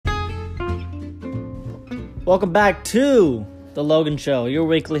Welcome back to The Logan Show, your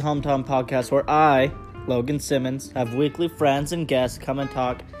weekly hometown podcast where I, Logan Simmons, have weekly friends and guests come and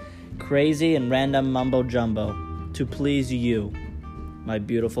talk crazy and random mumbo-jumbo to please you, my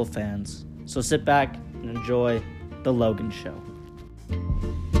beautiful fans. So sit back and enjoy The Logan Show.